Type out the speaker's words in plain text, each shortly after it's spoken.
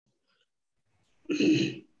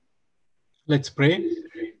Let's pray.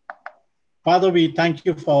 Father, we thank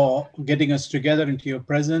you for getting us together into your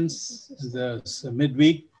presence this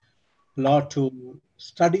midweek, Lord, to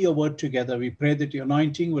study your word together. We pray that your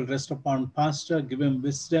anointing will rest upon Pastor, give him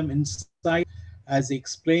wisdom, insight as he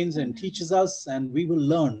explains and teaches us, and we will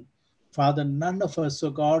learn. Father, none of us, oh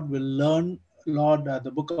God, will learn, Lord,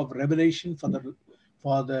 the book of Revelation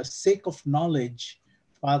for the sake of knowledge.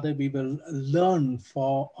 Father, we will learn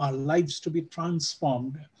for our lives to be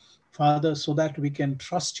transformed. Father, so that we can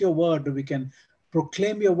trust your word, we can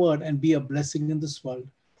proclaim your word and be a blessing in this world.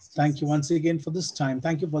 Thank you once again for this time.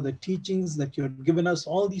 Thank you for the teachings that you have given us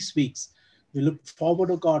all these weeks. We look forward,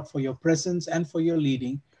 to God, for your presence and for your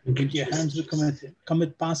leading. Into your hands we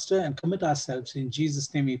commit Pastor and commit ourselves. In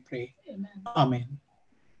Jesus' name we pray. Amen.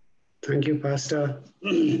 Thank you, Pastor.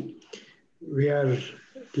 We are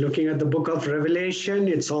looking at the book of Revelation.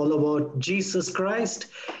 It's all about Jesus Christ.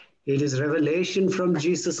 It is revelation from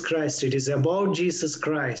Jesus Christ. It is about Jesus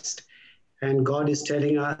Christ. And God is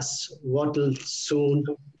telling us what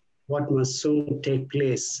must soon take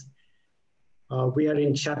place. We are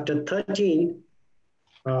in chapter 13.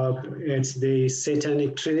 It's the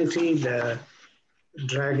satanic trinity, the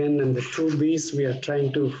dragon and the two beasts. We are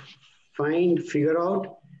trying to figure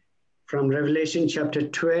out from Revelation chapter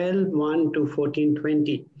 12, 1 to 14,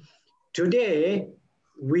 20. Today,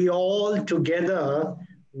 we all together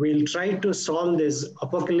will try to solve this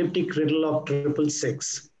apocalyptic riddle of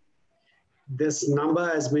 666. This number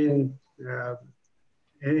has been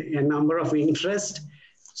a number of interest.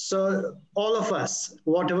 So all of us,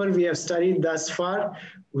 whatever we have studied thus far,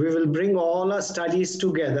 we will bring all our studies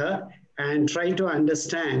together and try to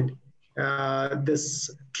understand this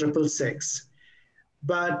 666.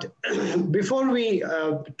 But before we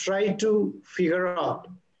try to figure out,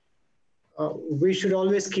 we should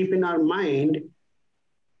always keep in our mind,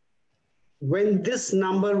 when this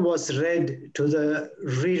number was read to the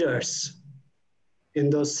readers in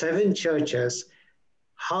those 7 churches,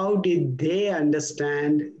 how did they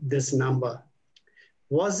understand this number?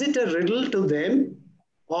 Was it a riddle to them,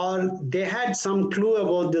 or they had some clue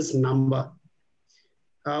about this number?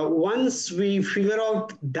 Once we figure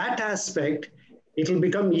out that aspect, it will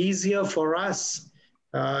become easier for us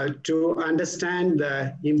to understand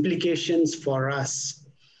the implications for us.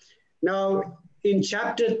 Now, in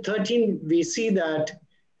chapter 13, we see that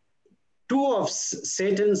 2 of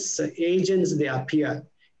Satan's agents, they appear.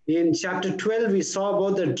 In chapter 12, we saw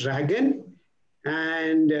about the dragon,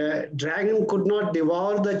 and dragon could not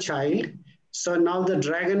devour the child. So now the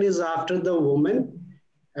dragon is after the woman,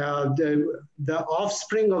 the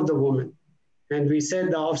offspring of the woman. And we said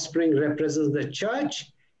the offspring represents the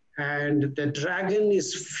church, and the dragon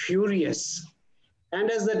is furious. And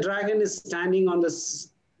as the dragon is standing on the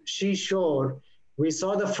seashore, we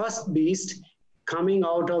saw the first beast coming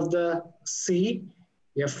out of the sea,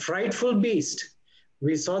 a frightful beast.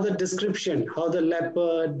 We saw the description, how the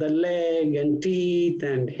leopard, the leg and teeth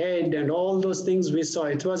and head and all those things we saw.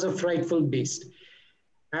 It was a frightful beast.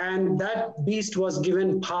 And that beast was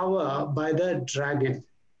given power by the dragon.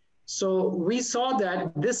 So we saw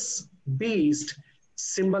that this beast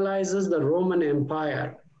symbolizes the Roman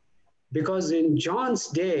Empire, because in John's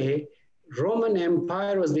day, Roman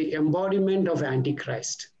Empire was the embodiment of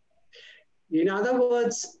Antichrist. In other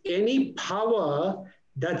words, any power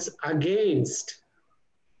that's against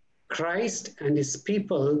Christ and his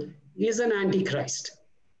people is an Antichrist.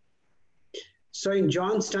 So in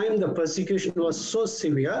John's time, the persecution was so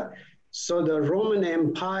severe. So the Roman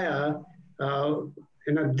Empire,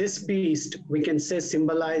 this beast, we can say,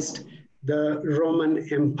 symbolized the Roman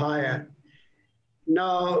Empire.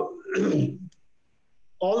 Now,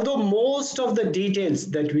 although most of the details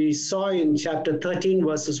that we saw in chapter 13,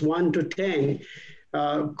 verses 1 to 10,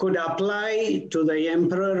 could apply to the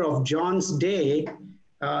emperor of John's day,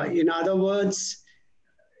 in other words,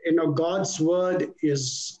 God's word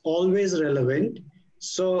is always relevant.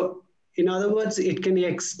 So, in other words, it can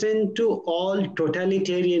extend to all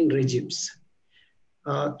totalitarian regimes.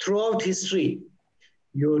 Throughout history,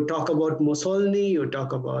 you talk about Mussolini, you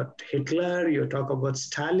talk about Hitler, you talk about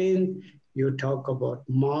Stalin, you talk about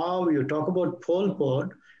Mao, you talk about Pol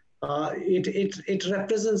Pot. It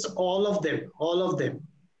represents all of them.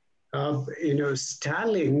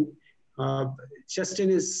 Stalin, just in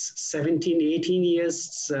his 17, 18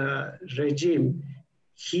 years regime,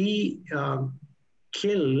 he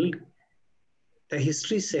killed, the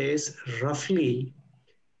history says, roughly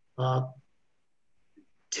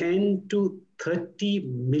 10 to 30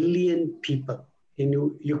 million people in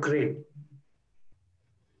Ukraine.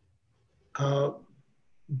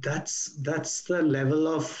 That's the level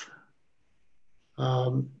of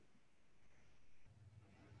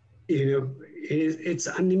it's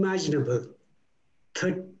unimaginable.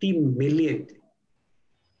 30 million,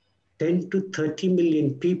 10 to 30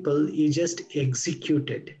 million people he just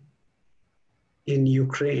executed in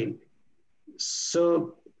Ukraine.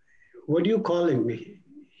 So what do you call him?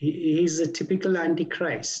 He's a typical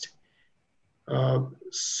antichrist.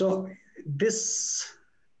 So this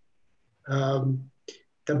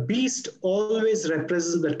the beast always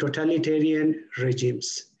represents the totalitarian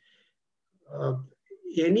regimes. Uh,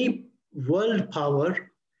 any world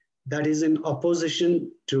power that is in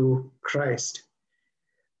opposition to Christ.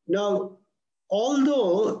 Now,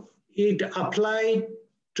 although it applied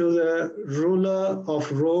to the ruler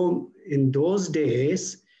of Rome in those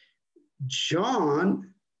days,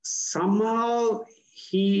 John somehow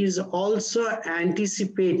he is also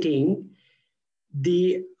anticipating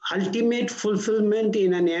the ultimate fulfillment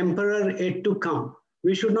in an emperor yet to come.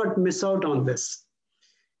 We should not miss out on this.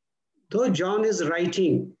 Though John is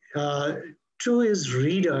writing to his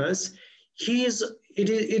readers,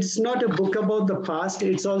 it's not a book about the past,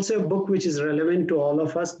 it's also a book which is relevant to all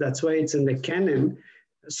of us. That's why it's in the canon.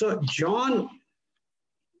 So John,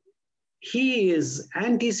 he is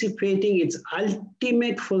anticipating its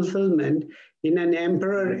ultimate fulfillment in an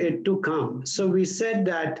emperor yet to come. So we said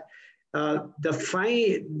that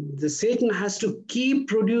the Satan has to keep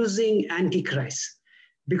producing antichrist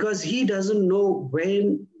because he doesn't know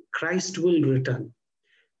when Christ will return.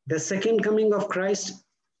 The second coming of Christ,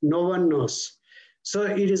 no one knows. So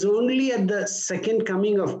it is only at the second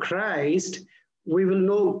coming of Christ we will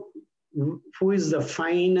know who is the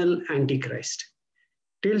final antichrist.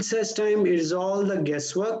 Till such time, it is all the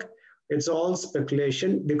guesswork, it's all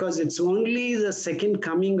speculation, because it's only the second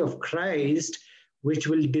coming of Christ which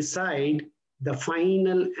will decide the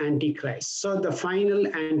final antichrist. So the final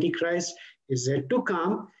antichrist is yet to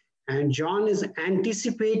come, and John is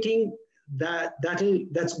anticipating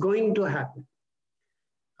that's going to happen.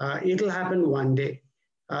 It'll happen one day.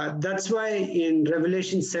 That's why in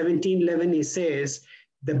Revelation 17:11 he says,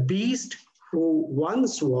 the beast who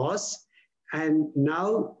once was and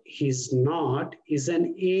now he's not is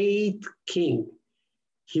an eighth king.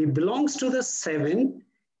 He belongs to the seven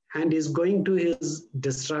and is going to his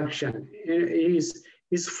destruction.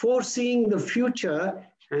 He's foreseeing the future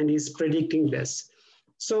and he's predicting this.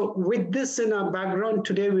 So with this in our background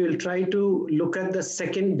today, we will try to look at the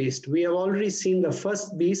second beast. We have already seen the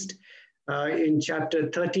first beast in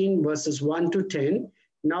chapter 13, verses 1 to 10.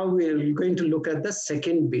 Now we're going to look at the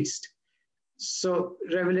second beast. So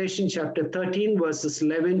Revelation chapter 13, verses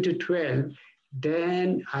 11 to 12.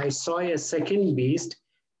 Then I saw a second beast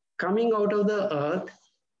coming out of the earth.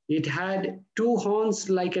 It had two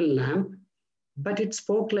horns like a lamb, but it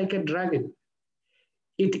spoke like a dragon.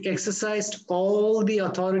 It exercised all the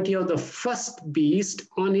authority of the first beast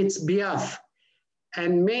on its behalf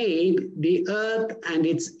and made the earth and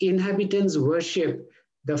its inhabitants worship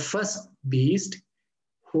the first beast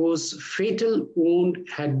whose fatal wound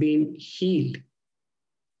had been healed.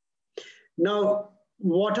 Now,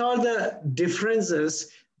 what are the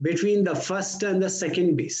differences between the first and the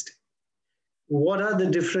second beast? What are the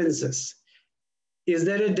differences? Is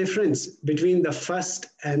there a difference between the first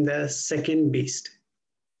and the second beast?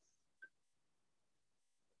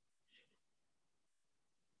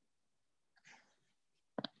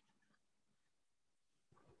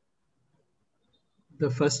 The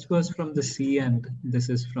first was from the sea and this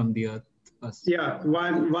is from the earth. First. Yeah,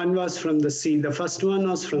 one was from the sea. The first one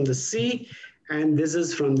was from the sea and this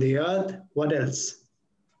is from the earth. What else?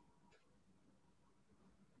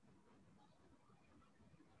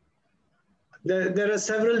 There are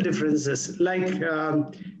several differences. Like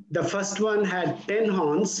the first one had 10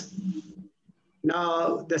 horns.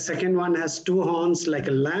 Now the second one has 2 horns like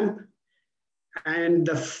a lamb. And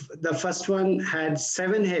the first one had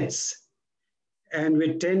 7 heads and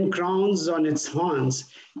with 10 crowns on its horns.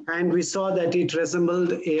 And we saw that it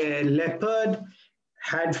resembled a leopard,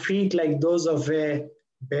 had feet like those of a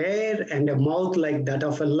bear and a mouth like that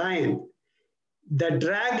of a lion. The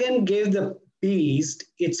dragon gave the beast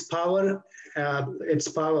its power.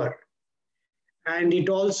 And it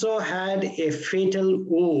also had a fatal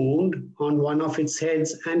wound on one of its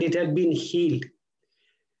heads and it had been healed.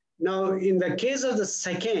 Now, in the case of the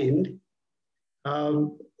second,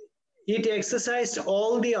 it exercised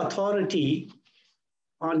all the authority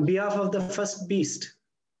on behalf of the first beast.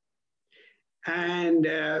 And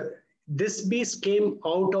this beast came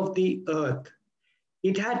out of the earth.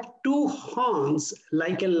 It had 2 horns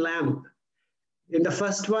like a lamb. In the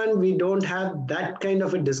first one, we don't have that kind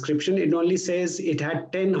of a description. It only says it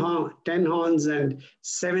had 10 horns and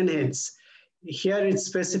 7 heads. Here it's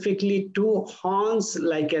specifically 2 horns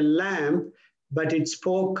like a lamb, but it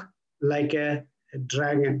spoke like a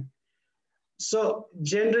dragon. So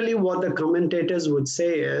generally what the commentators would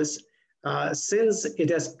say is, since it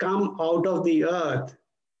has come out of the earth,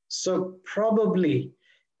 so probably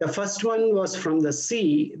the first one was from the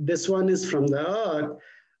sea, this one is from the earth.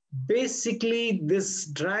 Basically, this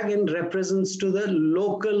dragon represents to the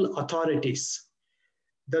local authorities,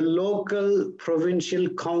 the local provincial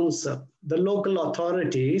council, the local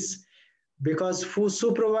authorities, because who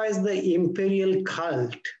supervise the imperial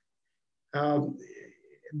cult. Um,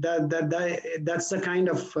 that's the kind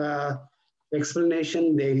of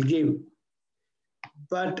explanation they'll give.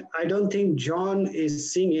 But I don't think John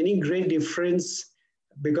is seeing any great difference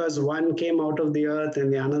because one came out of the earth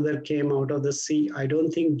and the another came out of the sea. I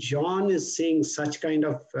don't think John is seeing such kind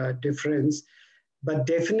of difference. But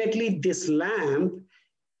definitely this lamb,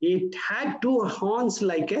 it had two horns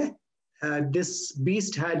like a, this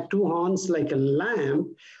beast had two horns like a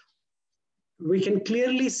lamb. We can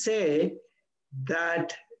clearly say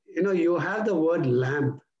that, you have the word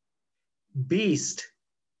lamb, beast,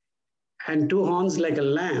 and two horns like a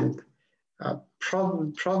lamb.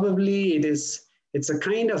 Probably it's a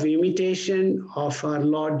kind of imitation of our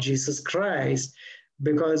Lord Jesus Christ,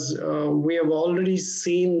 because we have already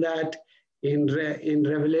seen that in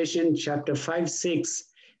Revelation chapter 5, 6.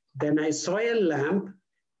 Then I saw a lamb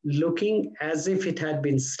looking as if it had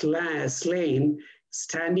been slain,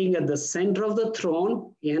 standing at the center of the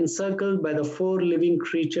throne, encircled by the four living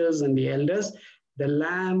creatures and the elders. The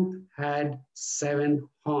lamb had seven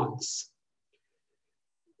horns.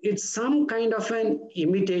 It's some kind of an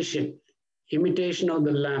imitation of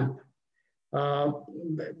the lamb.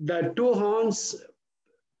 The two horns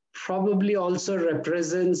probably also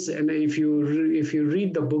represents, and if you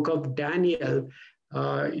read the book of Daniel,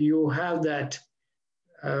 you have that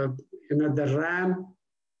the ram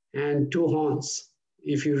and two horns.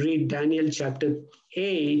 If you read Daniel chapter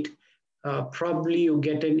 8, probably you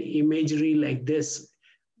get an imagery like this.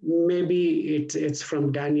 Maybe it's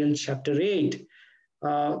from Daniel chapter 8.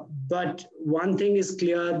 But one thing is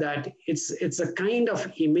clear, that it's a kind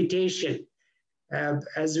of imitation.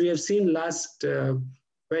 As we have seen last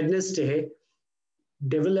Wednesday,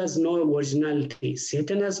 devil has no originality.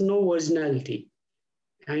 Satan has no originality.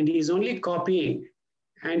 And he's only copying.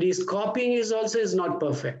 And his copying is not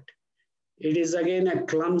perfect. It is again a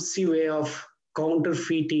clumsy way of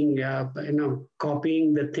counterfeiting,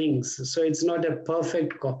 copying the things. So it's not a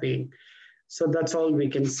perfect copying. So that's all we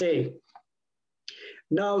can say.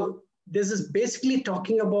 Now, this is basically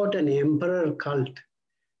talking about an emperor cult.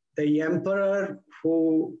 The emperor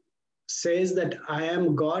who says that I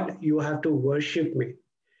am God, you have to worship me.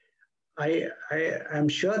 I'm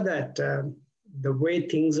sure that the way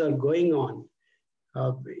things are going on,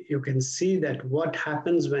 you can see that what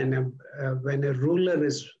happens when a ruler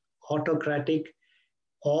is autocratic,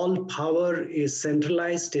 all power is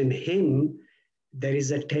centralized in him. There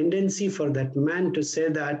is a tendency for that man to say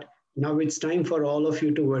that now it's time for all of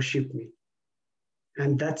you to worship me.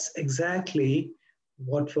 And that's exactly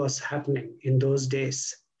what was happening in those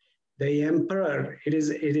days. The emperor, it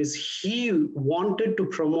is he wanted to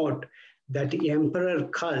promote that emperor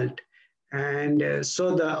cult. And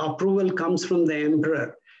so the approval comes from the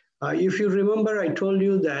emperor. If you remember, I told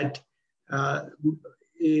you that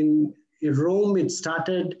in Rome, it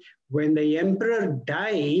started when the emperor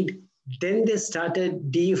died, then they started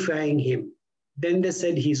deifying him. Then they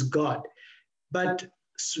said he's God. But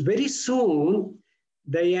very soon,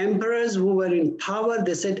 the emperors who were in power,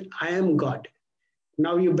 they said, I am God.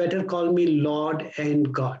 Now you better call me Lord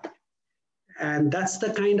and God. And that's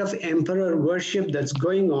the kind of emperor worship that's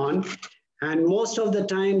going on. And most of the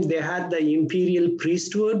time, they had the imperial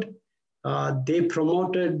priesthood. They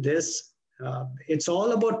promoted this. It's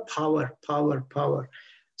all about power, power, power.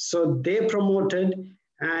 So they promoted,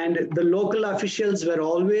 and the local officials were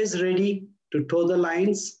always ready to toe the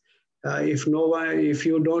lines. If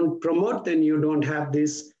you don't promote, then you don't have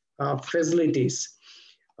these facilities.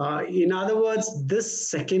 In other words, this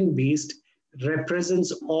second beast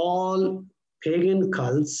represents all pagan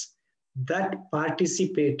cults that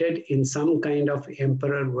participated in some kind of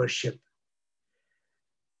emperor worship.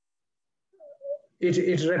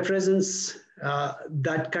 It represents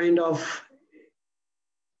that kind of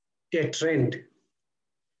a trend.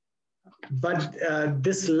 But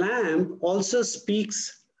this lamb also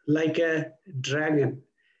speaks like a dragon.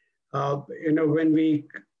 When we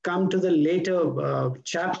come to the later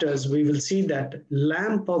chapters, we will see that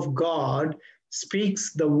Lamb of God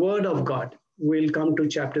speaks the word of God. We'll come to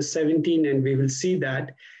chapter 17 and we will see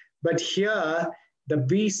that. But here, the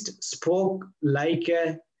beast spoke like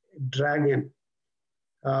a dragon.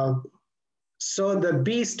 So the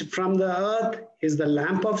beast from the earth is the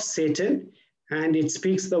lamp of Satan, and it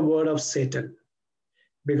speaks the word of Satan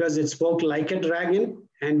because it spoke like a dragon,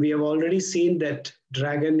 and we have already seen that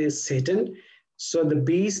dragon is Satan. So the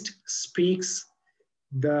beast speaks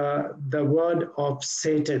the word of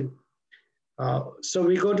Satan. So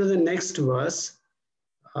we go to the next verse.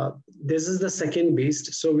 This is the second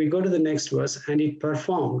beast. So we go to the next verse, and it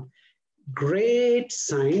performed great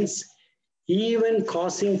signs, even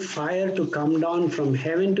causing fire to come down from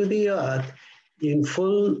heaven to the earth in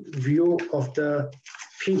full view of the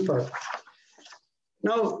people.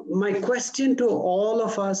 Now, my question to all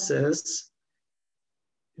of us is,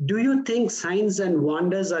 do you think signs and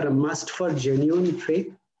wonders are a must for genuine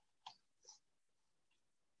faith?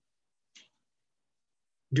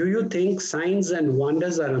 Do you think signs and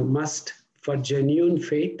wonders are a must for genuine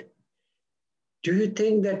faith? Do you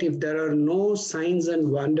think that if there are no signs and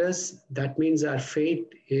wonders, that means our faith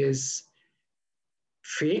is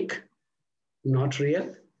fake, not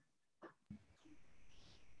real?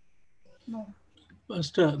 No.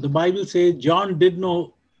 Pastor, the Bible says John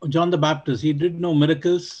the Baptist, he did know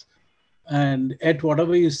miracles, and yet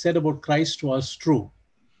whatever he said about Christ was true.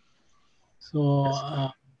 So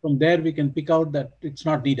from there we can pick out that it's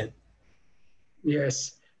not needed.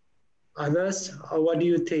 Yes. Others, what do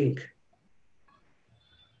you think?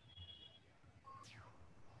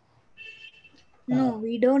 No,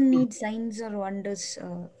 we don't need signs or wonders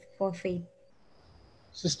for faith.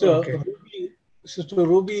 Sister Okay. Ruby, Sister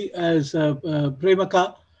Ruby as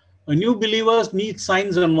Premaka, new believers need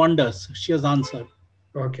signs and wonders. She has answered.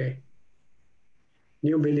 Okay.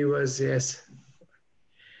 New believers, yes.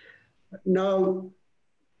 Now,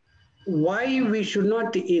 why we should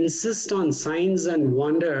not insist on signs and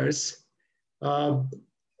wonders? Uh,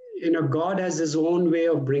 God has His own way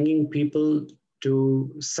of bringing people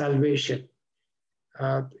to salvation.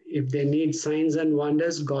 If they need signs and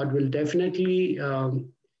wonders, God will definitely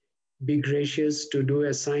be gracious to do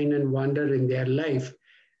a sign and wonder in their life.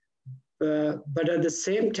 But at the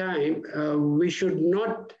same time, we should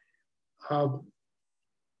not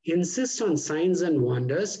insist on signs and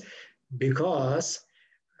wonders, because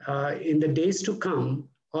in the days to come,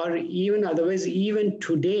 or even otherwise, even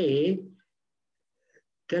today,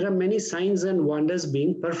 there are many signs and wonders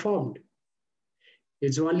being performed.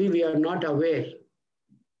 It's only we are not aware.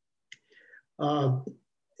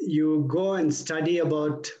 You go and study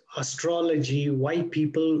about astrology, why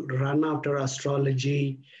people run after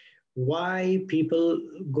astrology, why people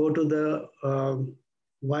go to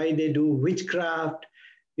why they do witchcraft.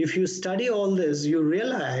 If you study all this, you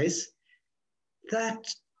realize that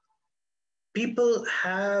people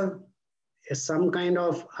have some kind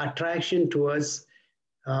of attraction towards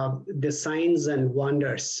the signs and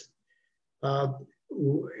wonders.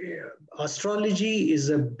 Astrology is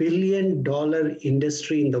 $1 billion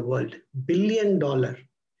industry in the world. $1 billion.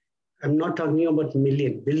 I'm not talking about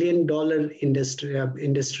million. $1 billion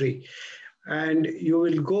industry. And you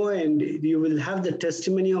will go and you will have the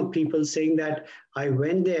testimony of people saying that I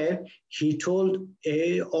went there. He told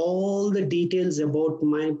all the details about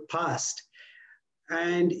my past.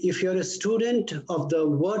 And if you're a student of the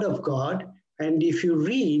Word of God, and if you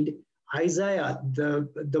read Isaiah,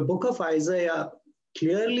 the book of Isaiah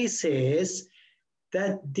clearly says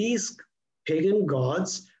that these pagan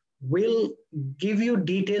gods will give you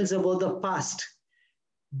details about the past,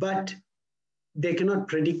 but they cannot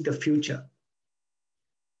predict the future.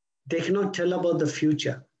 They cannot tell about the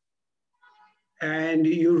future. And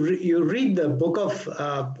you read the book of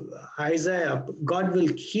Isaiah, God will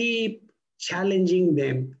keep challenging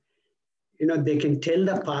them. They can tell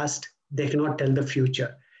the past, they cannot tell the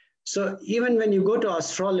future. So even when you go to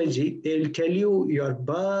astrology, they'll tell you your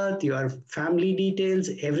birth, your family details,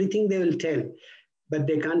 everything they will tell, but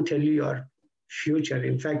they can't tell you your future.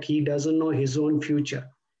 In fact, he doesn't know his own future.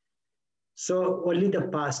 So only the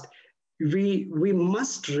past. We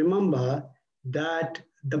must remember that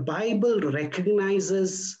the Bible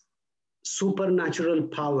recognizes supernatural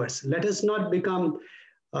powers. Let us not become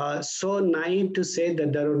so naive to say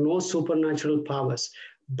that there are no supernatural powers.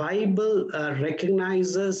 Bible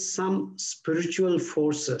recognizes some spiritual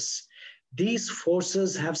forces. These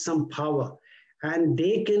forces have some power, and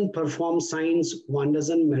they can perform signs, wonders,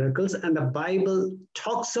 and miracles, and the Bible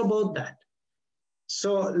talks about that.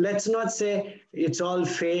 So let's not say it's all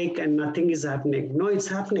fake and nothing is happening. No, it's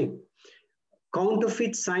happening.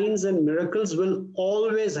 Counterfeit signs and miracles will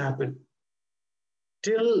always happen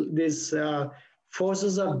till these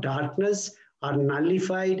forces of darkness are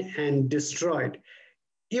nullified and destroyed.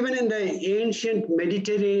 Even in the ancient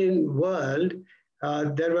Mediterranean world,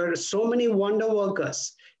 there were so many wonder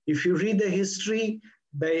workers. If you read the history,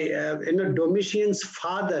 Domitian's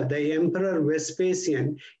father, the Emperor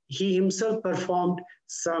Vespasian, he himself performed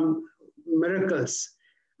some miracles.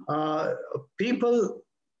 People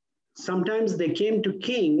sometimes they came to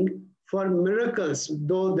king for miracles,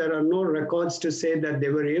 though there are no records to say that they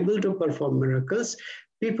were able to perform miracles.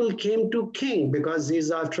 People came to king because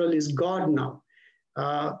he's after all is God now.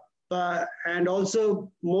 And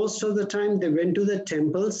also most of the time they went to the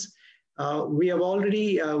temples. We have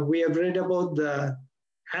read about the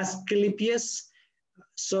Asclepius.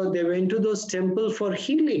 So they went to those temples for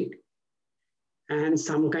healing, and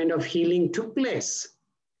some kind of healing took place,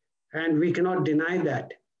 and we cannot deny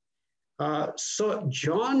that. So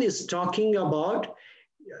John is talking about,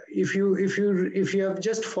 if you have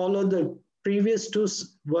just followed the previous two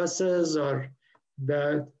verses or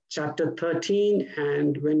the chapter 13,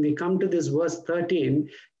 and when we come to this verse 13,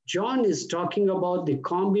 John is talking about the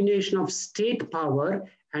combination of state power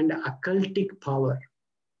and occultic power.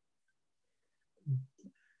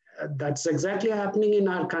 That's exactly happening in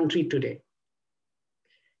our country today.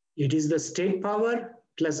 It is the state power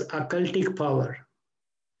plus occultic power.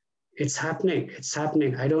 It's happening. It's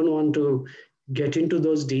happening. I don't want to get into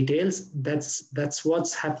those details. That's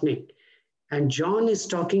what's happening. And John is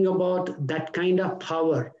talking about that kind of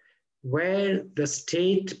power where the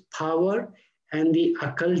state power and the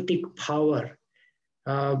occultic power.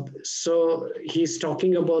 So he's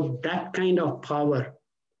talking about that kind of power.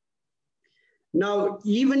 Now,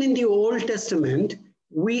 even in the Old Testament,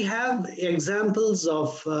 we have examples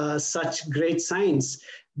of such great signs,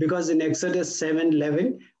 because in Exodus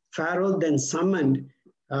 7:11, Pharaoh then summoned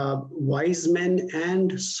wise men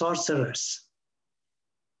and sorcerers.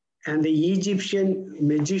 And the Egyptian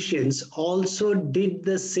magicians also did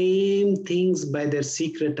the same things by their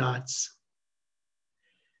secret arts.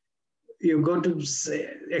 You go to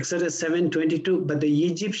Exodus 7:22, but the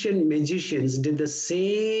Egyptian magicians did the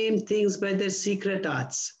same things by their secret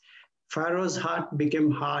arts. Pharaoh's heart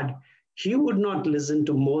became hard. He would not listen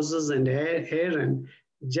to Moses and Aaron,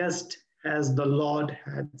 just as the Lord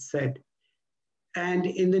had said. And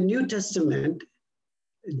in the New Testament,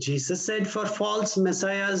 Jesus said, for false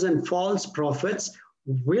messiahs and false prophets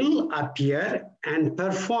will appear and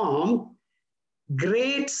perform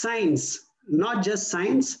great signs, not just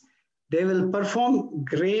signs. They will perform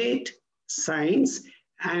great signs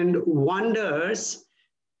and wonders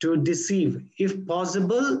to deceive, if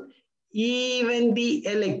possible, even the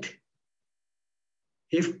elect.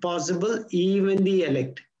 If possible, even the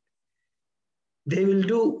elect. They will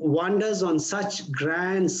do wonders on such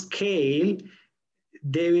grand scale.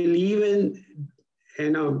 They will even,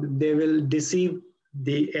 they will deceive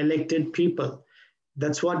the elected people.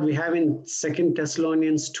 That's what we have in 2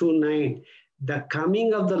 Thessalonians 2:9. The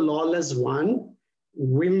coming of the lawless one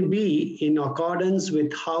will be in accordance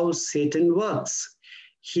with how Satan works.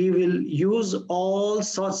 He will use all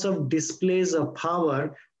sorts of displays of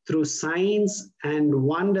power through signs and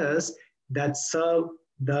wonders that serve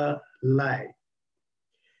the lie.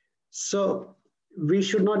 So we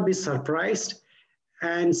should not be surprised,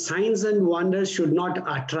 and signs and wonders should not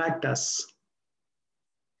attract us.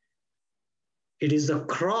 It is the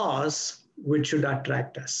cross which should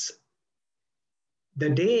attract us. The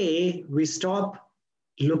day we stop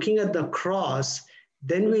looking at the cross,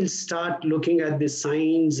 then we'll start looking at the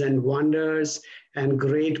signs and wonders and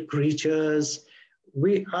great preachers.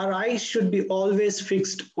 Our eyes should be always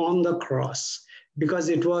fixed on the cross, because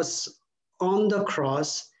it was on the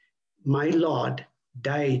cross my Lord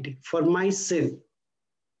died for my sin.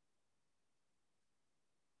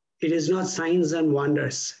 It is not signs and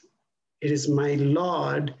wonders. It is my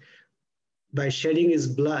Lord, by shedding his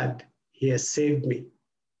blood, he has saved me.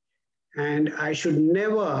 And I should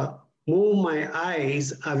never move my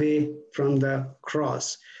eyes away from the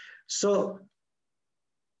cross. So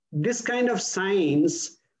this kind of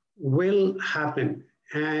signs will happen,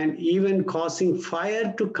 and even causing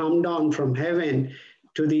fire to come down from heaven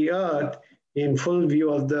to the earth in full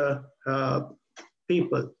view of the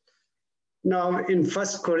people. Now in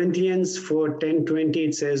 1 Corinthians 4:10-20,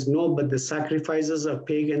 it says, no, but the sacrifices of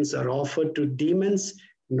pagans are offered to demons,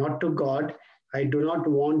 not to God. I do not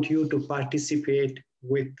want you to participate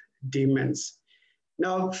with demons.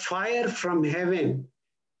 Now, fire from heaven,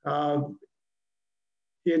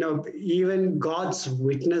 even God's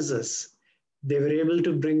witnesses, they were able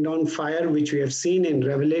to bring down fire, which we have seen in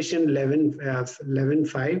Revelation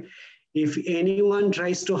 11:5. If anyone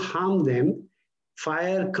tries to harm them,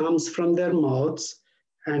 fire comes from their mouths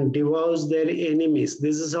and devours their enemies.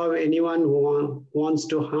 This is how anyone who wants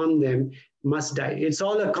to harm them must die. It's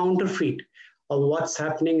all a counterfeit of what's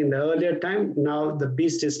happening in the earlier time. Now the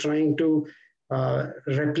beast is trying to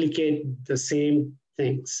replicate the same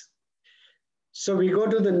things. So we go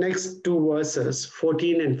to the next two verses,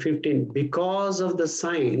 14 and 15. Because of the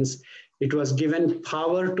signs, it was given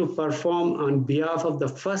power to perform on behalf of the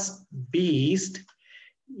first beast.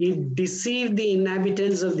 It deceived the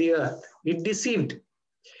inhabitants of the earth. It deceived.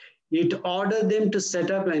 It ordered them to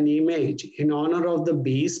set up an image in honor of the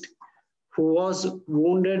beast who was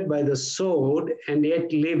wounded by the sword and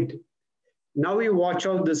yet lived. Now we watch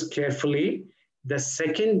all this carefully. The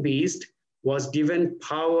second beast was given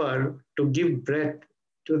power to give breath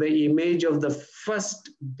to the image of the first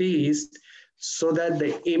beast so that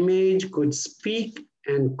the image could speak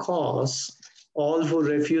and cause all who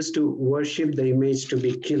refused to worship the image to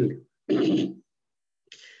be killed.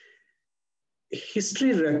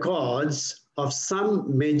 History records of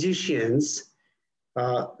some magicians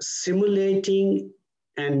simulating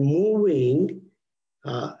and moving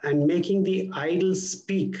and making the idols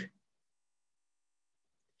speak.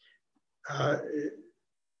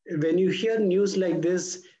 When you hear news like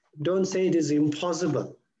this, don't say it is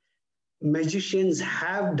impossible. Magicians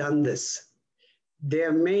have done this. They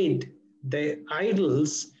have made the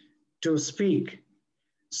idols to speak.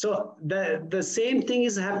 So the same thing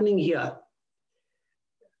is happening here.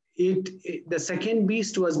 The second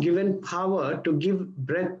beast was given power to give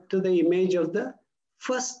breath to the image of the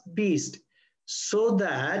first beast so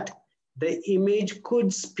that the image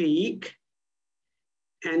could speak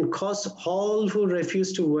and cause all who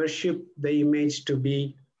refuse to worship the image to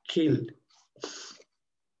be killed.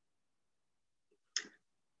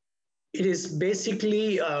 It is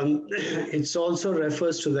basically, it also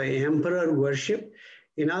refers to the emperor worship.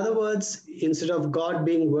 In other words, instead of God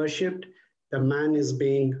being worshipped, the man is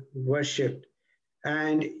being worshipped.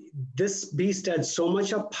 And this beast had so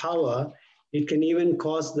much of power, it can even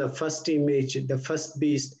cause the first image, the first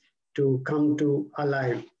beast, to come to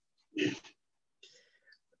alive.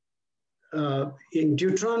 In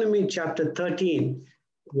Deuteronomy chapter 13,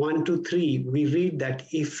 1 to 3, we read that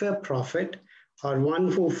if a prophet or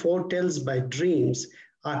one who foretells by dreams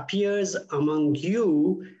appears among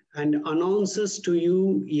you and announces to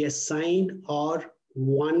you a sign or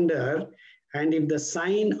wonder, and if the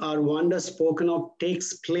sign or wonder spoken of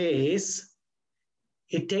takes place,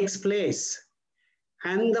 it takes place.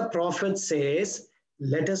 And the prophet says,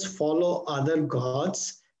 let us follow other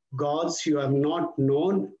gods, gods you have not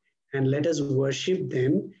known, and let us worship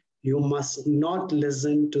them. You must not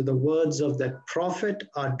listen to the words of that prophet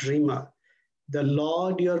or dreamer. The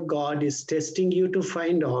Lord your God is testing you to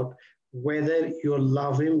find out whether you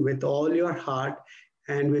love him with all your heart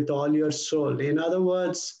and with all your soul. In other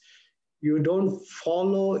words, you don't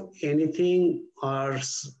follow anything or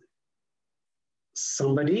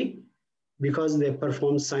somebody because they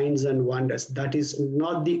perform signs and wonders. That is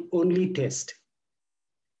not the only test.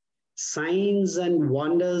 Signs and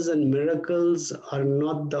wonders and miracles are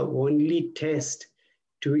not the only test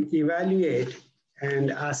to evaluate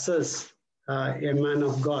and assess a man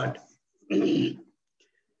of God.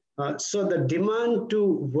 So the demand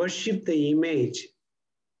to worship the image,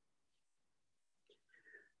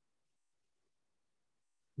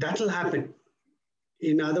 that'll happen.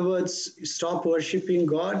 In other words, stop worshiping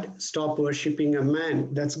God, stop worshiping a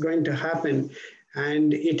man. That's going to happen.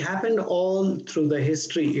 And it happened all through the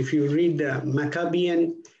history. If you read the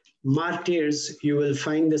Maccabean martyrs, you will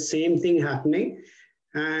find the same thing happening.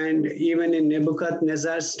 And even in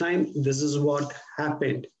Nebuchadnezzar's time, this is what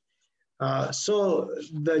happened. So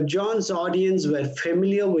the John's audience were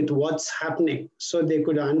familiar with what's happening, so they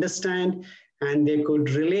could understand and they could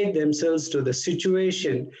relate themselves to the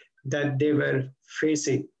situation that they were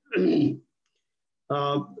facing. We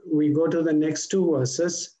go to the next two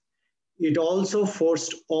verses. It also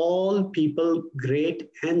forced all people,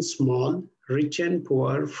 great and small, rich and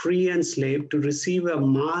poor, free and slave, to receive a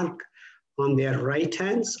mark on their right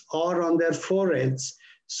hands or on their foreheads,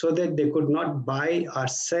 so that they could not buy or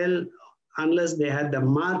sell unless they had the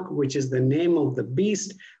mark, which is the name of the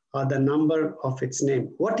beast or the number of its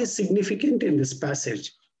name. What is significant in this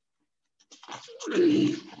passage?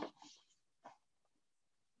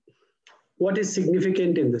 What is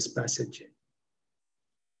significant in this passage?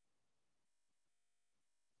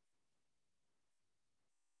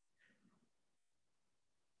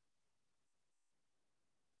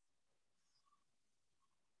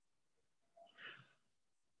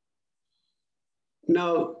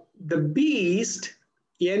 Now, the beast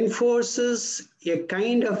enforces a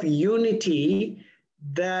kind of unity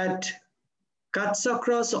that cuts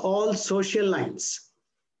across all social lines.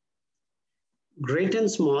 Great and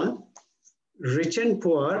small, rich and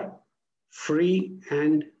poor, free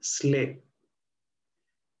and slave.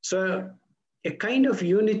 So a kind of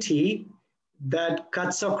unity that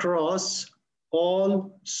cuts across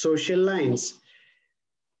all social lines.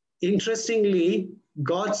 Interestingly,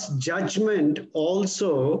 God's judgment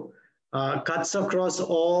also cuts across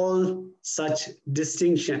all such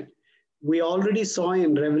distinction. We already saw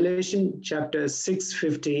in Revelation chapter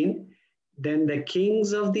 6:15, then the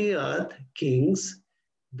kings of the earth, kings,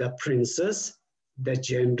 the princes, the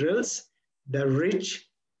generals, the rich,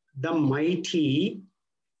 the mighty,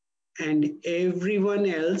 and everyone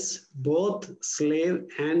else, both slave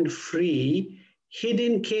and free, hid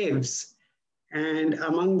in caves and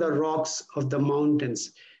among the rocks of the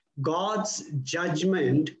mountains. God's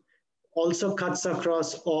judgment also cuts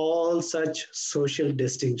across all such social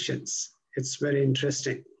distinctions. It's very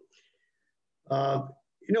interesting. Uh,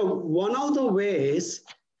 One of the ways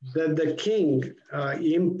that the king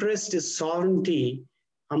impressed his sovereignty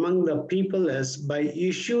among the people is by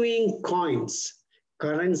issuing coins,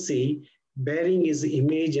 currency bearing his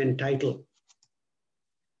image and title.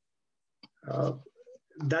 Uh,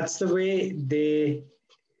 that's the way they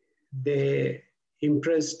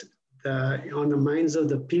impressed on the minds of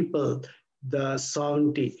the people the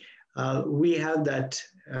sovereignty. We have that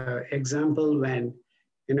example when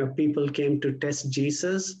people came to test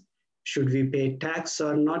Jesus. Should we pay tax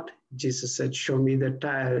or not? Jesus said, "Show me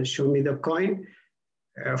the coin,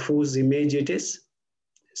 whose image it is.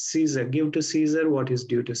 Caesar, give to Caesar what is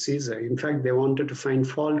due to Caesar." In fact, they wanted to find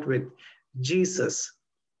fault with Jesus.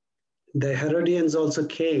 The Herodians also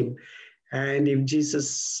came, and if Jesus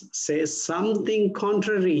says something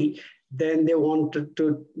contrary, then they wanted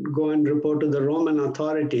to go and report to the Roman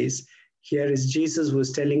authorities. Here is Jesus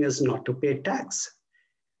who's telling us not to pay tax.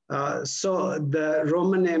 So the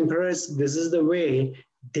Roman emperors, this is the way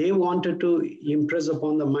they wanted to impress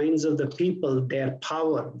upon the minds of the people their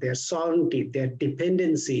power, their sovereignty, their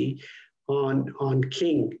dependency on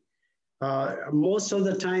king. Most of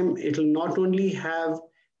the time, it will not only have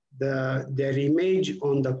their image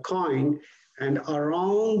on the coin, and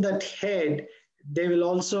around that head, they will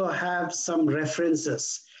also have some references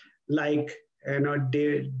like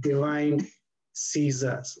divine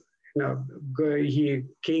Caesars.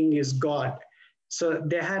 King is God. So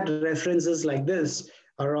they had references like this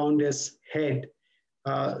around his head.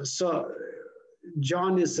 So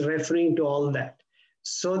John is referring to all that,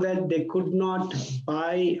 so that they could not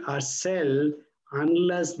buy or sell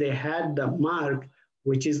unless they had the mark,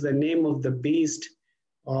 which is the name of the beast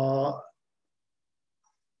or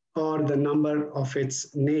the number of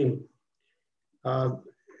its name.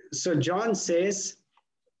 So John says,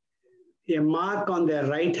 a mark on their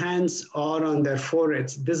right hands or on their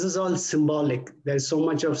foreheads. This is all symbolic. There's so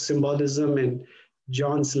much of symbolism in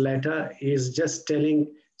John's letter. He's just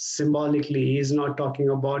telling symbolically. He's not talking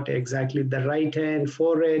about exactly the right hand,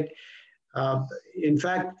 forehead. In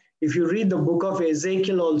fact, if you read the book of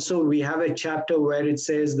Ezekiel also, we have a chapter where it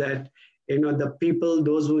says that, the people,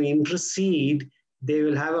 those who intercede, they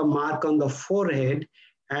will have a mark on the forehead.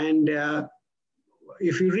 And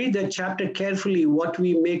if you read that chapter carefully, what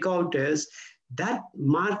we make out is that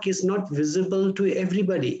mark is not visible to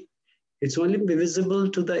everybody. It's only visible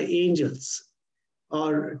to the angels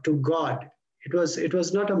or to God. It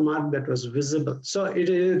was not a mark that was visible. So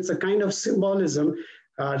it's a kind of symbolism,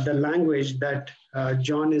 the language that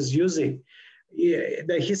John is using.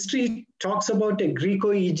 The history talks about a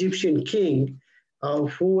Greco-Egyptian king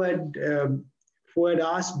who had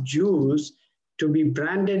asked Jews to be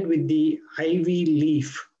branded with the ivy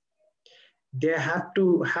leaf. They have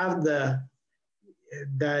to have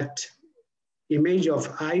that image of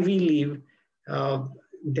ivy leaf.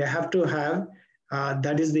 They have to have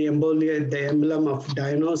that is the emblem of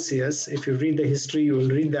Dionysius. If you read the history, you will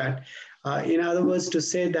read that. In other words, to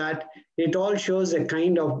say that it all shows a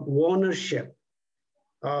kind of ownership,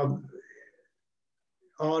 or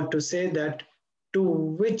to say that to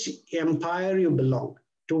which empire you belong,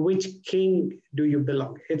 to which king do you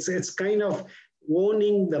belong. It's kind of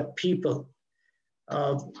owning the people.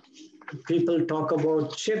 People talk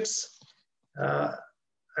about chips.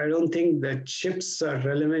 I don't think that chips are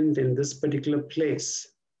relevant in this particular place.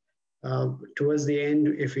 Towards the end,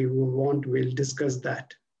 if we want, we'll discuss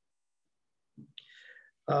that.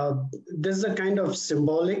 This is a kind of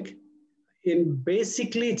symbolic.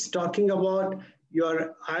 Basically, it's talking about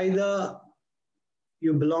either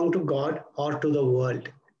you belong to God or to the world.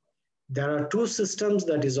 There are two systems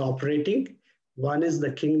that is operating. One is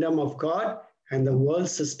the kingdom of God and the world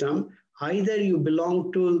system. Either you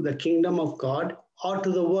belong to the kingdom of God or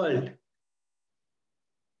to the world.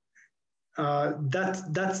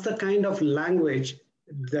 That's the kind of language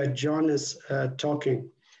that John is talking.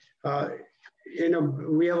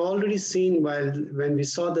 We have already seen when we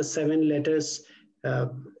saw the 7 letters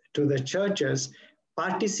to the churches,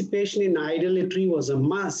 participation in idolatry was a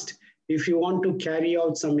must if you want to carry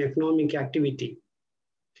out some economic activity.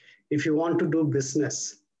 If you want to do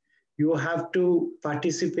business, you have to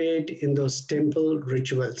participate in those temple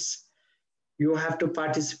rituals. You have to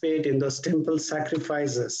participate in those temple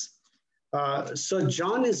sacrifices. So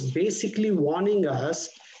John is basically warning us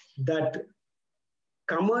that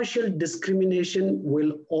commercial discrimination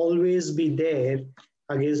will always be there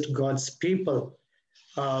against God's people.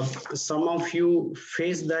 Some of you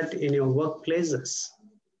face that in your workplaces.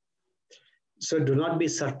 So do not be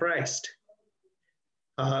surprised.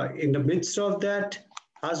 In the midst of that,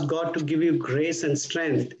 ask God to give you grace and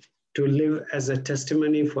strength to live as a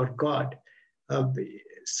testimony for God.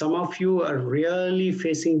 Some of you are really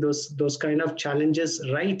facing those kind of challenges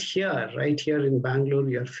right here in Bangalore,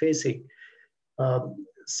 you're facing.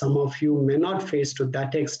 Some of you may not face to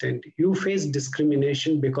that extent. You face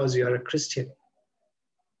discrimination because you are a Christian.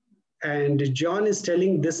 And John is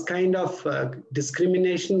telling this kind of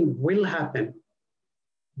discrimination will happen,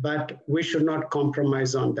 but we should not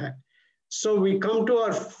compromise on that. So we come to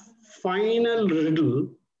our final riddle.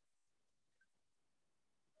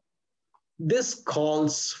 This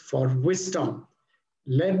calls for wisdom.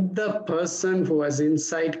 Let the person who has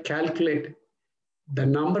insight calculate the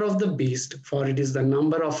number of the beast, for it is the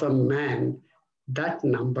number of a man. That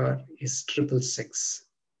number is 666.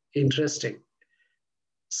 Interesting.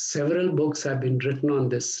 Several books have been written on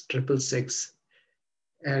this 666,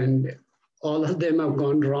 and all of them have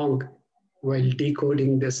gone wrong while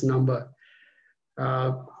decoding this number.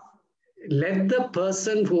 Let the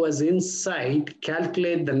person who has insight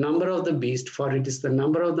calculate the number of the beast, for it is the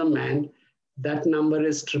number of the man. That number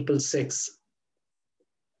is 666.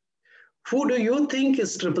 Who do you think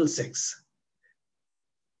is 666?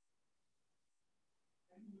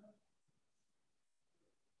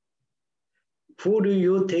 Who do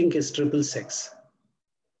you think is 666?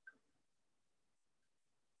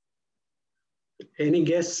 Any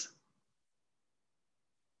guess?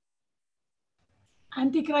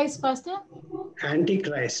 Antichrist, Pastor?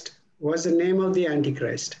 Antichrist. What's the name of the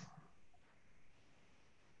Antichrist?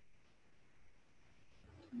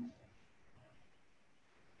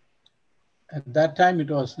 At that time, it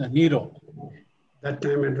was Nero. That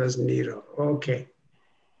time it was Nero. Okay.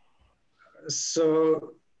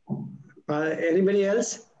 So, anybody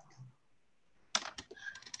else?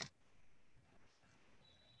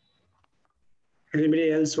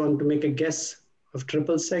 Anybody else want to make a guess of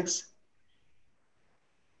 666?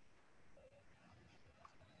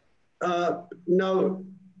 Now,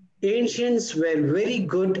 ancients were very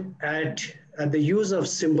good at the use of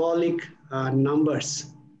symbolic numbers.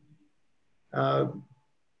 Of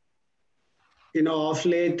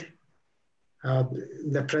late,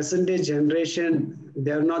 the present day generation,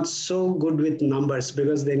 they're not so good with numbers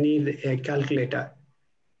because they need a calculator.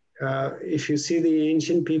 If you see the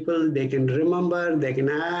ancient people, they can remember, they can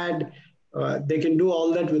add, they can do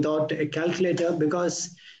all that without a calculator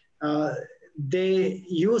because they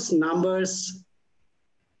use numbers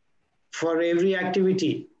for every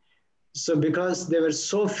activity. So because they were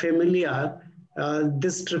so familiar,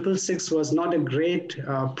 this 666 was not a great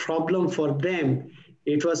problem for them.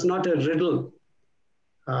 It was not a riddle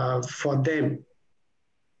for them.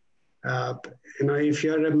 If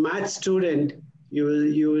you're a math student, you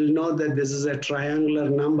will know that this is a triangular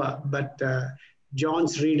number, but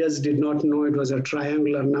John's readers did not know it was a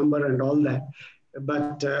triangular number and all that.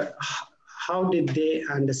 But how did they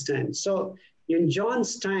understand? So in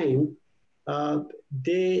John's time,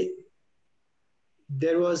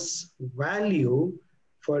 there was value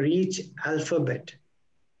for each alphabet.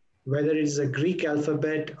 Whether it is a Greek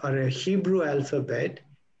alphabet or a Hebrew alphabet,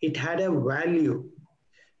 it had a value.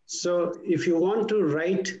 So if you want to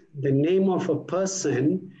write the name of a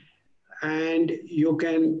person, and you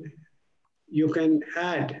can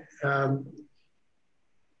add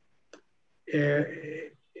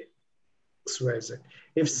where is it?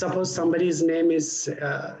 If suppose somebody's name is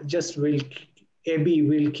AB,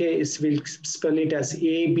 we'll spell it as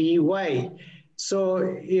ABY. So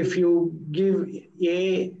if you give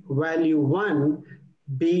A value 1,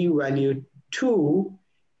 B value 2,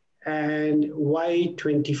 and Y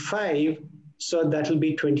 25, so that will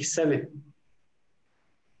be 27.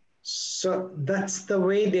 So that's the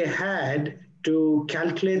way they had to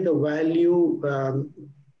calculate the value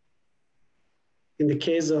in the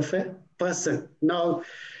case of a person. Now,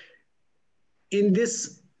 in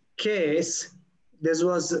this case, this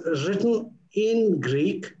was written in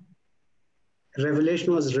Greek.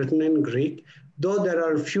 Revelation was written in Greek, though there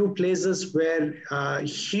are a few places where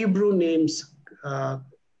Hebrew names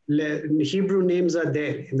are there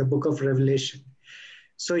in the book of Revelation.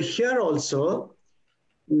 So here also,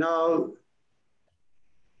 Now,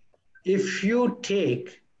 if you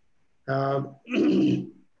take the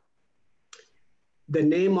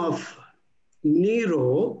name of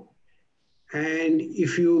Nero, and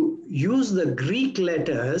if you use the Greek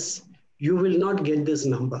letters, you will not get this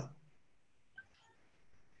number.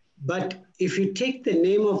 But if you take the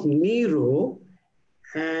name of Nero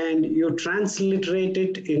and you transliterate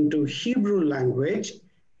it into Hebrew language,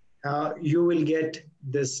 you will get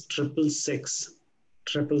this 666,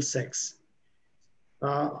 666.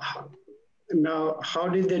 Now, how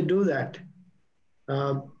did they do that?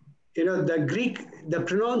 The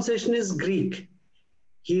pronunciation is Greek.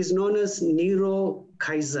 He is known as Nero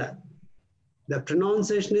Kaiser. The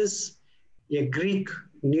pronunciation is a Greek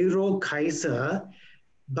Nero Kaiser,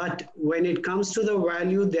 but when it comes to the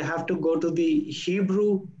value, they have to go to the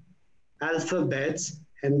Hebrew alphabets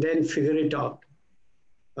and then figure it out.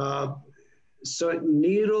 So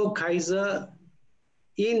Nero Kaiser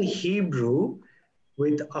in Hebrew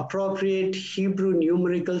with appropriate Hebrew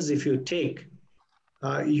numericals, if you take,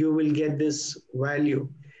 you will get this value.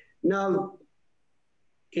 Now,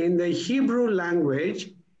 in the Hebrew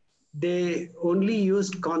language, they only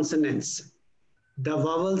used consonants. The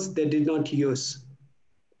vowels they did not use.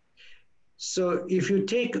 So if you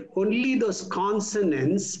take only those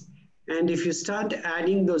consonants, and if you start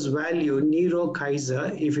adding those values, Nero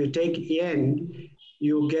Kaiser, if you take N,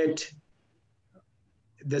 you get,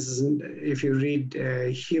 this is, if you read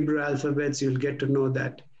Hebrew alphabets, you'll get to know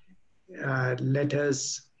that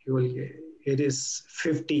letters, it is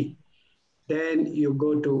 50. Then you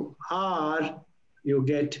go to R, you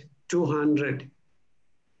get 200.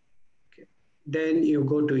 Okay. Then you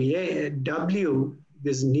go to W,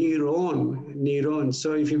 this Neron.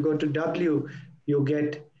 So if you go to W, you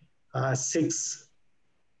get 6.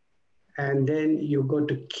 And then you go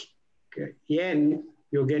to N,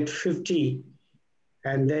 you get 50.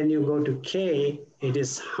 And then you go to K, it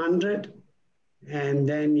is 100. And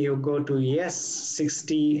then you go to S,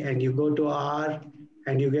 60, and you go to R,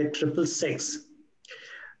 and you get 666.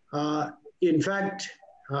 In fact,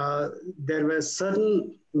 there were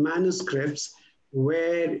certain manuscripts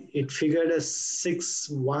where it figured as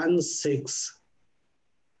 616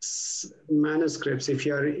 manuscripts. If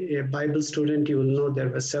you're a Bible student, you will know there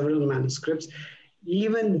were several manuscripts.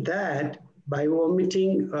 Even that, by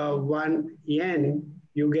omitting one N,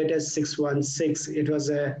 you get a 616. It was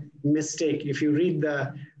a mistake. If you read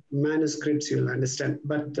the manuscripts, you'll understand.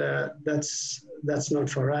 But that's not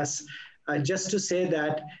for us. Just to say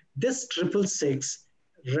that this 666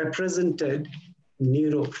 represented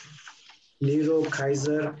Nero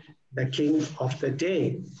Kaiser, the king of the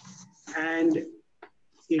day. And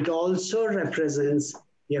it also represents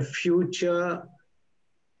a future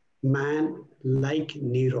man like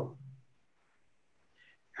Nero.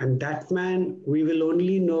 And that man we will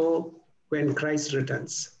only know when Christ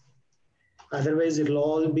returns. Otherwise, it'll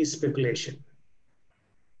all be speculation.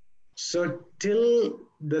 So till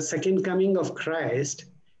the second coming of Christ,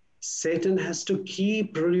 Satan has to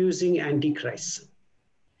keep producing antichrists.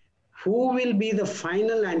 Who will be the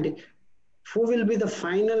final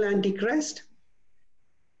antichrist?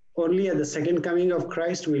 Only at the second coming of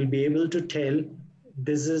Christ we'll be able to tell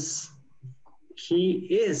he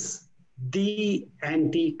is the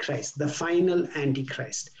antichrist, the final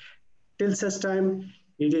antichrist. Till such time,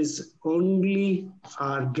 it is only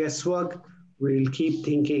our guesswork. We'll keep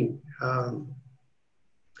thinking.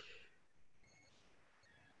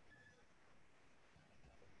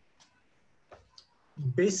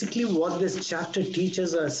 Basically, what this chapter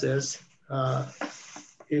teaches us is,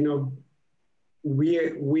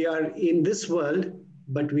 we are in this world,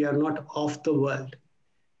 but we are not of the world.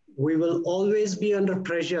 We will always be under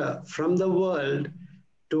pressure from the world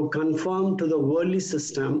to conform to the worldly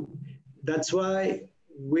system. That's why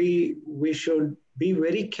we should be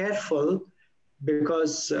very careful,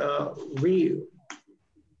 because we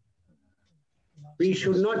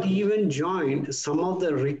should not even join some of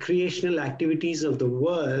the recreational activities of the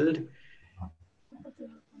world,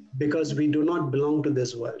 because we do not belong to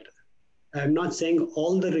this world. I'm not saying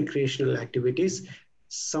all the recreational activities.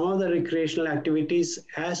 Some of the recreational activities,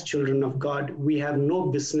 as children of God, we have no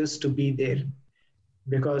business to be there,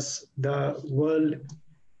 because the world,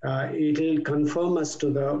 it will conform us to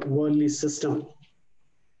the worldly system.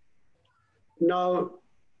 Now,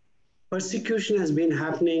 persecution has been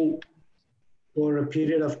happening for a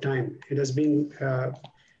period of time. It has been,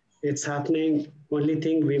 it's happening. Only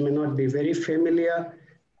thing, we may not be very familiar,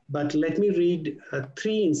 but let me read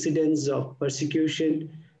 3 incidents of persecution.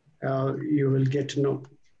 You will get to know.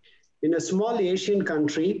 In a small Asian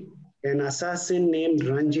country, an assassin named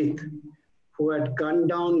Ranjit, who had gunned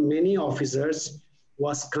down many officers,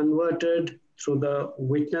 was converted through the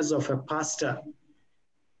witness of a pastor.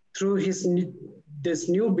 Through this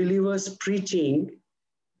new believer's preaching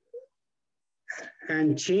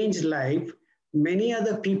and changed life, many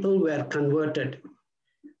other people were converted.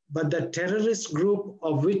 But the terrorist group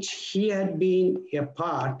of which he had been a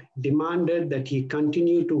part demanded that he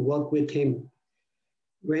continue to work with him.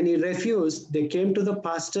 When he refused, they came to the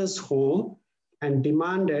pastor's home and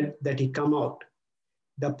demanded that he come out.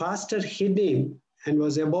 The pastor hid him and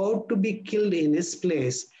was about to be killed in his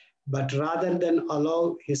place, but rather than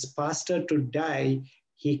allow his pastor to die,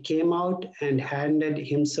 he came out and handed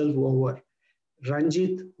himself over.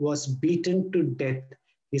 Ranjit was beaten to death,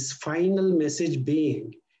 his final message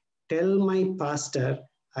being, "Tell my pastor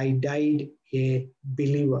I died a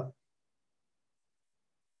believer."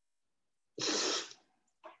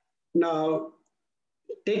 Now,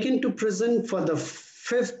 taken to prison for the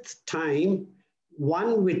fifth time,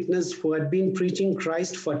 one witness who had been preaching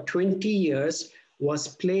Christ for 20 years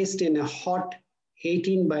was placed in a hot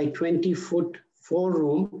 18 by 20 foot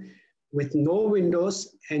 4-room with no windows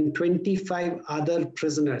and 25 other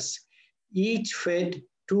prisoners, each fed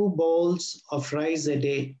 2 bowls of rice a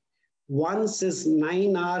day. Once his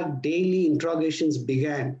 9-hour daily interrogations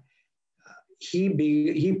began,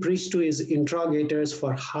 he preached to his interrogators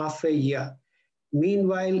for half a year.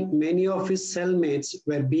 Meanwhile, many of his cellmates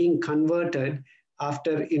were being converted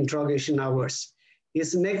after interrogation hours.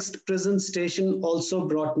 His next prison station also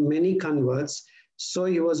brought many converts, so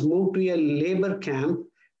he was moved to a labor camp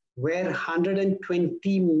where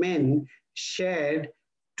 120 men shared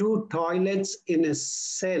 2 toilets in a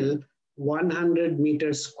cell 100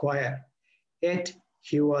 meters square. Yet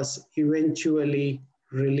he was eventually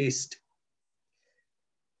released.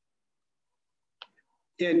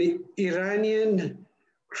 An Iranian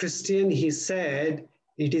Christian, he said,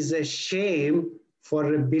 "It is a shame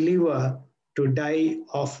for a believer to die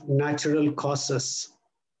of natural causes."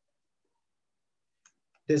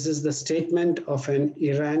 This is the statement of an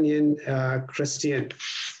Iranian Christian.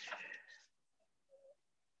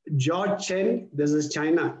 George Chen, this is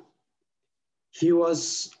China. He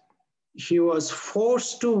was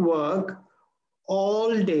forced to work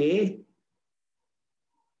all day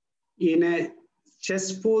in a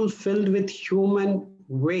cesspool filled with human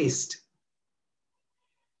waste.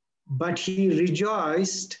 But he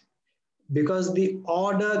rejoiced because the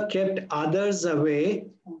order kept others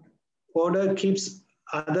away. Order keeps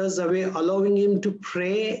others away, allowing him to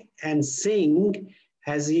pray and sing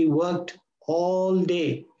as he worked all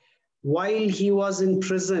day. While he was in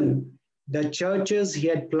prison, the churches he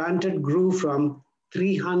had planted grew from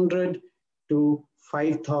 300 to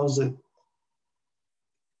 5,000.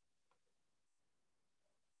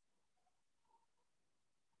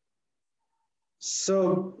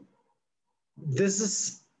 So this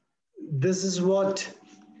is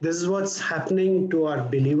what's happening to our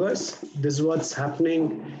believers. This is what's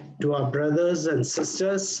happening to our brothers and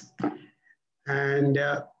sisters, and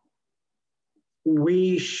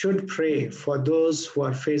we should pray for those who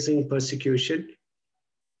are facing persecution.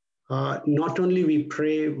 Not only we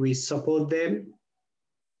pray, we support them,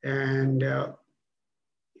 and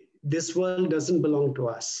this world doesn't belong to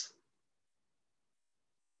us.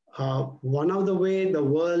 One of the way the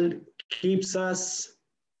world keeps us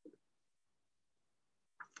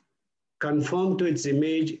conformed to its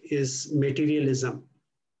image is materialism.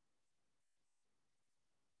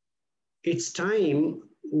 It's time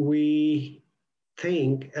we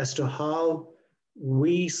think as to how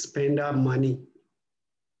we spend our money.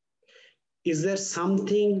 Is there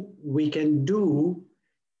something we can do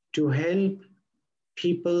to help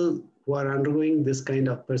people who are undergoing this kind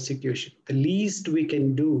of persecution? The least we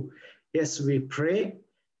can do, yes, we pray.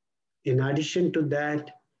 In addition to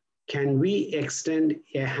that, can we extend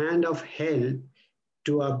a hand of help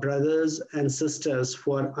to our brothers and sisters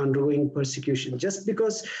who are undergoing persecution? Just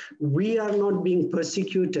because we are not being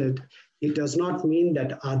persecuted, it does not mean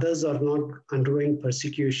that others are not undergoing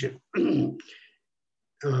persecution.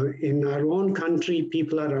 In our own country,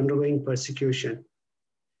 people are undergoing persecution.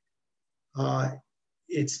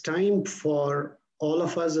 It's time for all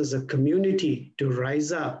of us as a community to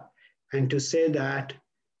rise up and to say that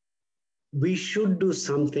we should do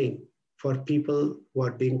something for people who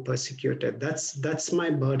are being persecuted. That's my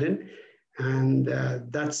burden, and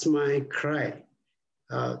that's my cry.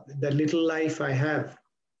 The little life I have,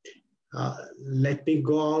 let me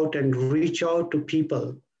go out and reach out to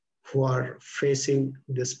people who are facing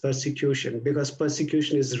this persecution, because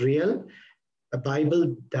persecution is real. The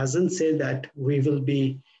Bible doesn't say that we will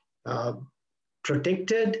be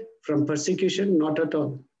protected from persecution, not at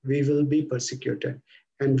all. We will be persecuted,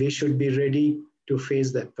 and we should be ready to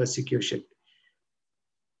face that persecution.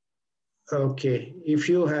 Okay, if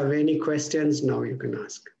you have any questions now, you can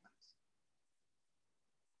ask.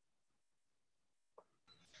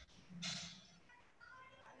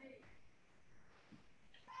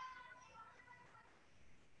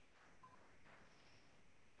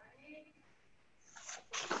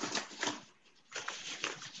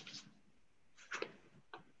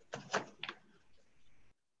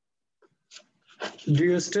 Do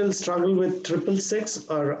you still struggle with 666,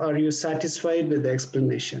 or are you satisfied with the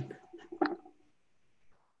explanation?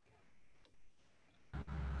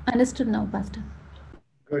 Understood now, Pastor.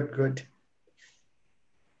 Good, good.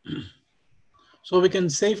 So we can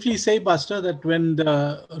safely say, Pastor, that when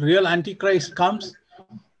the real Antichrist comes,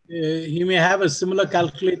 he may have a similar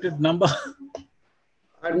calculated number.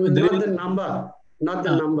 Not the number, not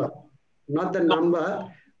the Uh, number, not the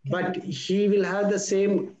number, but he will have the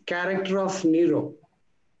same character of Nero.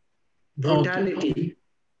 Brutality,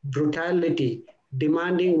 brutality,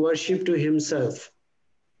 demanding worship to himself,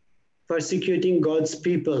 persecuting God's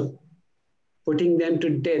people, putting them to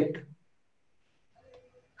death.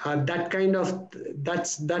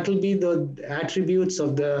 That'll be the attributes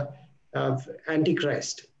of the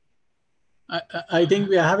Antichrist. I think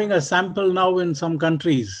we are having a sample now in some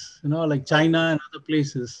countries, like China and other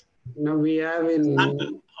places. Now we have Sample in of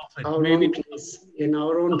it. our Maybe own place. In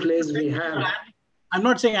our own place, we have. I'm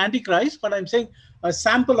not saying Antichrist, but I'm saying a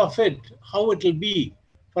sample of it, how it will be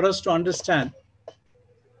for us to understand.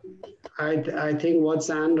 I think what's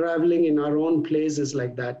unraveling in our own place is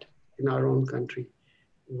like that, in our own country,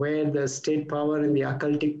 where the state power and the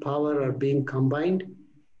occultic power are being combined,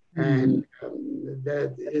 and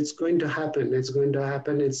it's going to happen. It's going to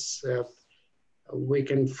happen. We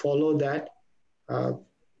can follow that,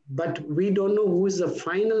 but we don't know who is the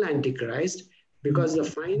final Antichrist, because the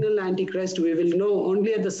final Antichrist we will know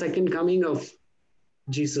only at the second coming of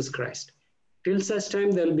Jesus Christ. Till such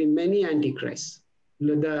time, there will be many Antichrists.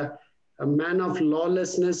 A man of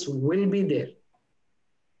lawlessness will be there.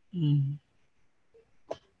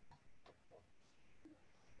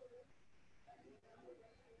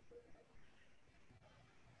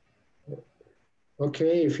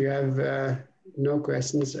 Okay, if you have no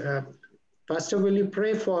questions, Pastor, will you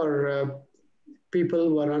pray for people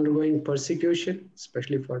who are undergoing persecution,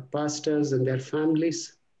 especially for pastors and their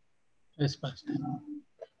families? Yes, Pastor.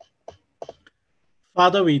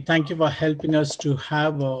 Father, we thank you for helping us to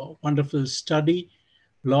have a wonderful study.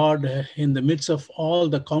 Lord, in the midst of all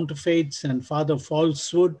the counterfeits and, Father,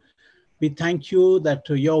 falsehood, we thank you that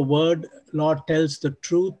your word, Lord, tells the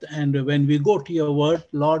truth. And when we go to your word,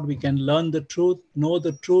 Lord, we can learn the truth, know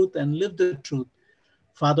the truth, and live the truth.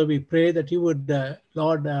 Father, we pray that you would,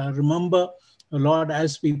 Lord, remember, Lord,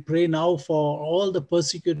 as we pray now for all the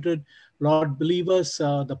persecuted, Lord, believers,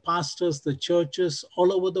 the pastors, the churches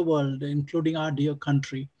all over the world, including our dear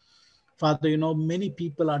country. Father, many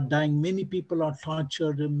people are dying, many people are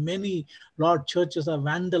tortured, many, Lord, churches are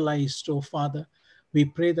vandalized, oh Father. We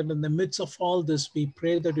pray that in the midst of all this, we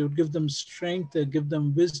pray that you would give them strength, give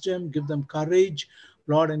them wisdom, give them courage,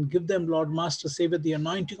 Lord, and give them, Lord, Master Savior, the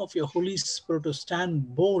anointing of your Holy Spirit to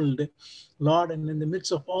stand bold, Lord, and in the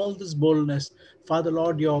midst of all this boldness, Father,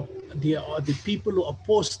 Lord, the people who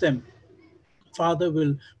oppose them, Father,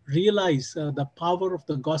 will realize the power of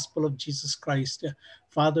the gospel of Jesus Christ.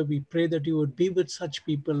 Father, we pray that you would be with such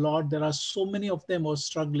people. Lord, there are so many of them who are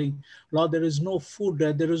struggling. Lord, there is no food,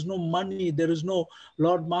 there is no money, there is no,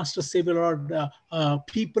 Lord, Master, Savior, Lord,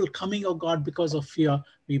 people coming, oh God, because of fear.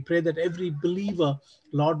 We pray that every believer,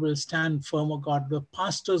 Lord, will stand firm, oh God. The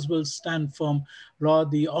pastors will stand firm.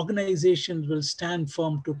 Lord, the organizations will stand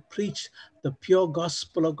firm to preach the pure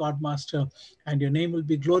gospel of God, Master, and your name will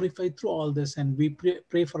be glorified through all this. And we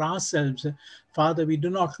pray for ourselves. Father, we do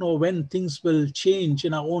not know when things will change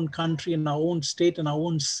in our own country, in our own state, in our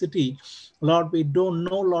own city. Lord, we don't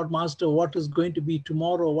know, Lord Master, what is going to be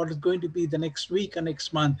tomorrow, what is going to be the next week and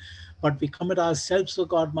next month. But we commit ourselves, oh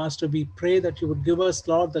God, Master. We pray that you would give us,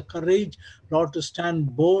 Lord, the courage, Lord, to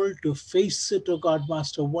stand bold, to face it, oh God,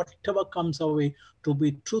 Master, whatever comes our way, to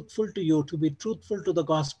be truthful to you, to be truthful to the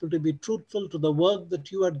gospel, to be truthful to the work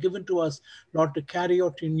that you had given to us, Lord, to carry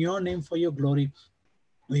out in your name for your glory.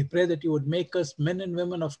 We pray that you would make us men and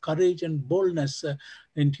women of courage and boldness.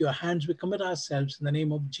 Into your hands we commit ourselves. In the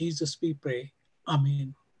name of Jesus we pray.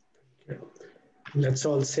 Amen. Let's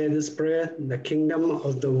all say this prayer. The kingdom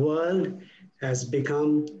of the world has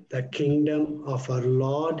become the kingdom of our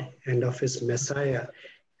Lord and of his Messiah,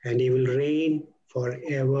 and he will reign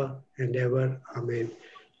forever and ever. Amen.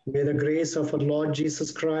 May the grace of our Lord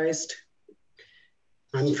Jesus Christ,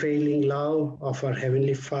 unfailing love of our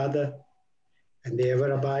Heavenly Father, and the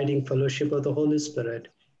ever abiding fellowship of the Holy Spirit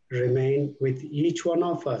remain with each one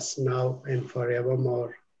of us now and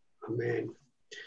forevermore. Amen.